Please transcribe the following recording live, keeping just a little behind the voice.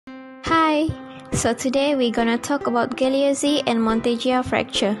Hi! So today we're gonna talk about Galeazzi and Monteggia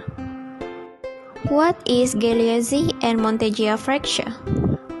fracture. What is Galeazzi and Monteggia fracture?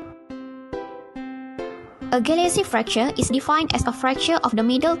 A Galeazzi fracture is defined as a fracture of the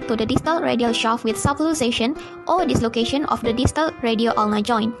middle to the distal radial shaft with subluxation or dislocation of the distal radio-ulnar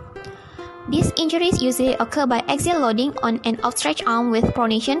joint. These injuries usually occur by axial loading on an outstretched arm with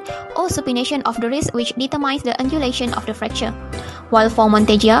pronation or supination of the wrist, which determines the undulation of the fracture. While for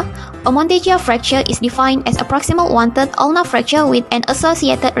Montegear, a Montegear fracture is defined as a proximal one-third ulnar fracture with an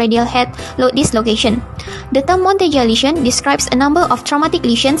associated radial head load dislocation. The term Montegear lesion describes a number of traumatic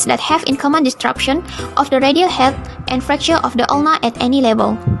lesions that have in common disruption of the radial head and fracture of the ulna at any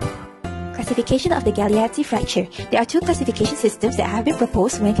level. Classification of the Galliatic fracture. There are two classification systems that have been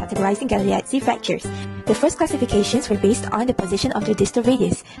proposed when categorizing Galliatic fractures. The first classifications were based on the position of the distal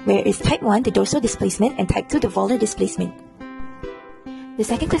radius, where is type 1 the dorsal displacement and type 2 the volar displacement. The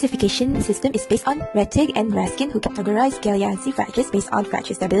second classification system is based on Rettig and Raskin, who categorized Galeazzi fractures based on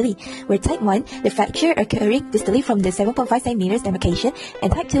fracture stability, where type 1, the fracture occurring distally from the 7.5 cm demarcation,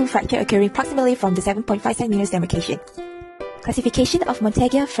 and type 2, fracture occurring proximally from the 7.5 cm demarcation. Classification of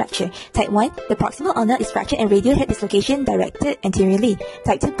Montega fracture. Type 1, the proximal ulna is fractured and radial head dislocation directed anteriorly.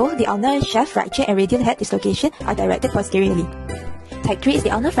 Type 2, both the ulnar shaft fracture and radial head dislocation are directed posteriorly. Type 3 is the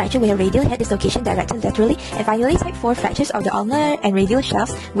ulnar fracture with a radial head dislocation directed laterally. And finally, type 4, fractures of the ulnar and radial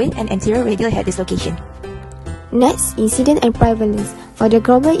shafts with an anterior radial head dislocation. Next, incidence and prevalence. For the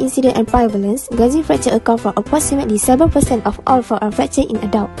global incidence and prevalence, Glassy fracture account for approximately 7% of all forearm fracture in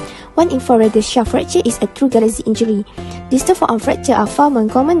adults. 1 in 4 radial shaft fracture is a true Glassy injury. Distal forearm fracture are far more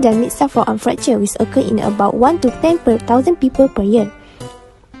common than mid forearm fracture, which occur in about 1 to 10 per 1,000 people per year.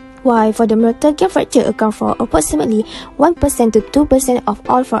 While for the Montega fracture account for approximately 1% to 2% of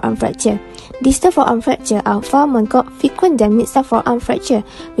all forearm fracture. Distal forearm fracture are far more frequent than mid forearm fracture,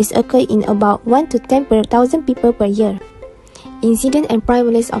 which occur in about 1 to 10 per 1,000 people per year. Incidence and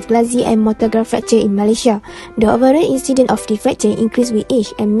prevalence of Glassy and Monteggia fracture in Malaysia. The overall incidence of the fracture increased with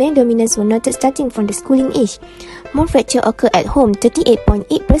age, and male dominance were noted starting from the schooling age. More fracture occur at home,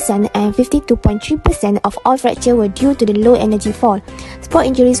 38.8%, and 52.3% of all fracture were due to the low energy fall. Sport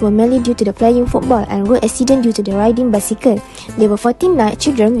injuries were mainly due to the playing football and road accident due to the riding bicycle. There were 14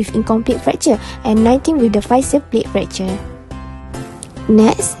 children with incomplete fracture and 19 with the facet plate fracture.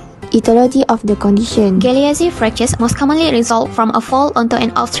 Next, aetiology of the condition. Galeazzi fractures most commonly result from a fall onto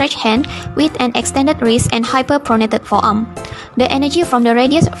an outstretched hand with an extended wrist and hyperpronated forearm. The energy from the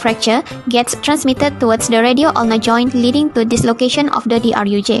radius fracture gets transmitted towards the radio-ulnar joint, leading to dislocation of the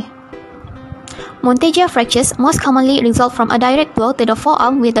DRUJ. Montegear fractures most commonly result from a direct blow to the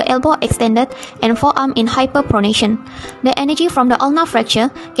forearm with the elbow extended and forearm in hyperpronation. The energy from the ulnar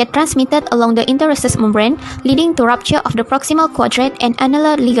fracture gets transmitted along the interosseous membrane, leading to rupture of the proximal quadrate and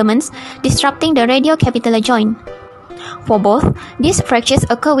annular ligaments, disrupting the radiocapitellar joint. For both, these fractures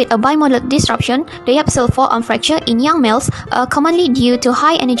occur with a bimodal disruption. The ipsial forearm fracture in young males are commonly due to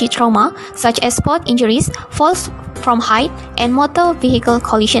high-energy trauma, such as sport injuries, falls from height, and motor vehicle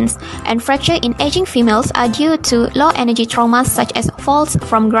collisions, and fracture in aging females are due to low-energy traumas such as falls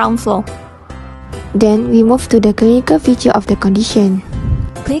from ground floor. Then we move to the clinical feature of the condition.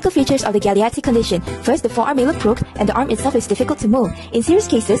 Clinical features of the Galliatic condition. First, the forearm may look crooked and the arm itself is difficult to move. In serious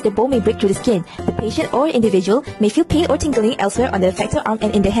cases, the bone may break through the skin. The patient or individual may feel pain or tingling elsewhere on the affected arm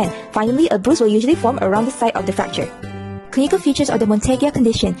and in the hand. Finally, a bruise will usually form around the site of the fracture. Clinical features of the Montegear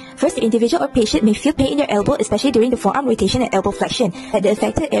condition. First, the individual or patient may feel pain in their elbow, especially during the forearm rotation and elbow flexion. At the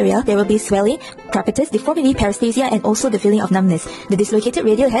affected area, there will be swelling, crepitus, deformity, paresthesia, and also the feeling of numbness. The dislocated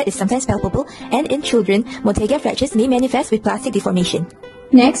radial head is sometimes palpable, and in children, Montegear fractures may manifest with plastic deformation.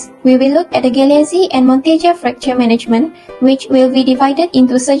 Next, we will look at the Galeazzi and Monteggia fracture management, which will be divided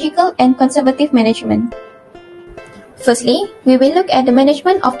into surgical and conservative management. Firstly, we will look at the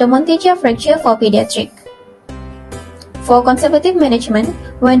management of the Monteggia fracture for pediatric. For conservative management,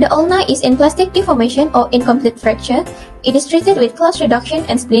 when the ulna is in plastic deformation or incomplete fracture, it is treated with class reduction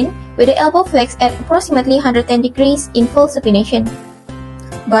and splint with the elbow flexed at approximately 110 degrees in full supination.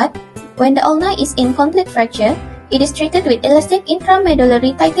 But, when the ulna is in complete fracture, it is treated with elastic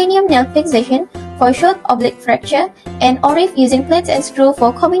intramedullary titanium nail fixation for short oblique fracture and ORIF using plates and screw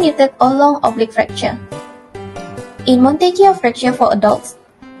for comminuted or long oblique fracture. In Montegear fracture for adults,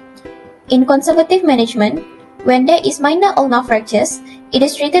 in conservative management, when there is minor ulnar fractures, it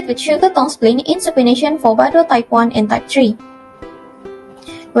is treated with sugar tongue splint in supination for Bado type 1 and type 3.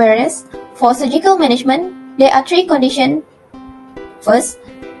 Whereas, for surgical management, there are three conditions. First,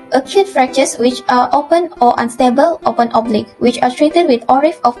 acute fractures which are open or unstable open oblique, which are treated with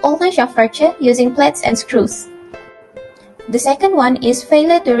ORIF of ulnar shaft fracture using plates and screws. The second one is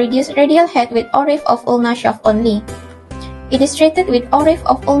failure to reduce radial head with orifice of ulnar shaft only. It is treated with orifice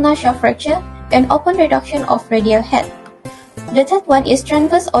of ulnar shaft fracture and open reduction of radial head. The third one is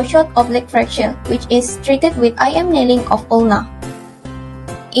transverse or short oblique fracture, which is treated with IM nailing of ulna.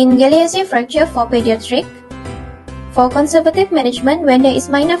 In Galeazzi fracture for pediatric, for conservative management when there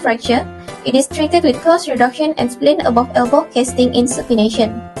is minor fracture, it is treated with close reduction and spleen above elbow casting in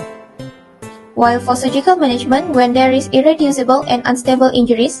supination. While for surgical management, when there is irreducible and unstable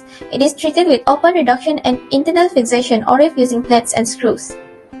injuries, it is treated with open reduction and internal fixation or if using plates and screws.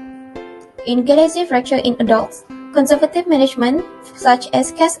 In Galeazzi fracture in adults, conservative management such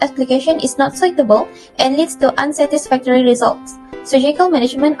as cast application is not suitable and leads to unsatisfactory results. Surgical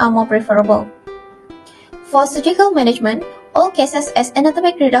management are more preferable. For surgical management, all cases as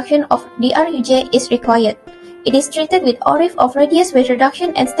anatomic reduction of DRUJ is required. It is treated with orifice of radius with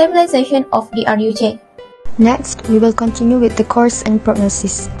reduction and stabilization of DRUJ. Next, we will continue with the course and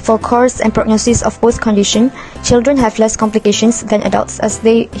prognosis. For course and prognosis of both conditions, children have less complications than adults as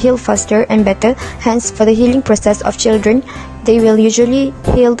they heal faster and better. Hence, for the healing process of children, they will usually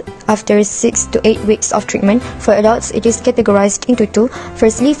heal after 6 to 8 weeks of treatment. For adults, it is categorized into two.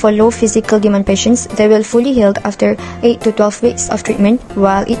 Firstly, for low physical demand patients, they will fully heal after 8 to 12 weeks of treatment,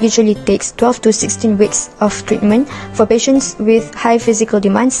 while it usually takes 12 to 16 weeks of treatment for patients with high physical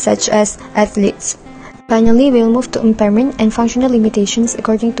demands such as athletes. Finally, we will move to impairment and functional limitations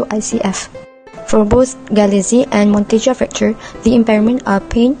according to ICF. For both Galeazzi and Monteggia fracture, the impairment are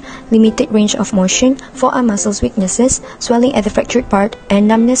pain, limited range of motion, forearm muscles weaknesses, swelling at the fractured part, and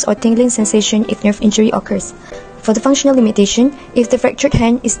numbness or tingling sensation if nerve injury occurs. For the functional limitation, if the fractured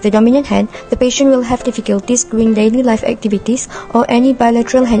hand is the dominant hand, the patient will have difficulties doing daily life activities or any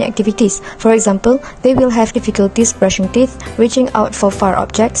bilateral hand activities. For example, they will have difficulties brushing teeth, reaching out for far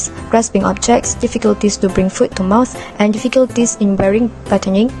objects, grasping objects, difficulties to bring food to mouth, and difficulties in wearing,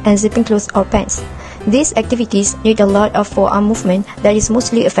 buttoning, and zipping clothes or pants. These activities need a lot of forearm movement that is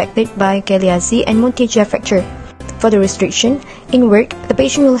mostly affected by Galeazzi and Monteggia fracture. For the restriction, in work, the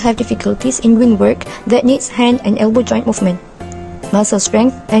patient will have difficulties in doing work that needs hand and elbow joint movement, muscle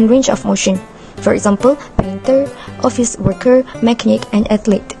strength, and range of motion. For example, painter, office worker, mechanic, and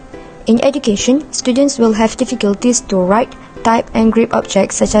athlete. In education, students will have difficulties to write, type, and grip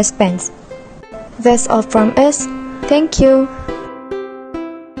objects such as pens. That's all from us. Thank you.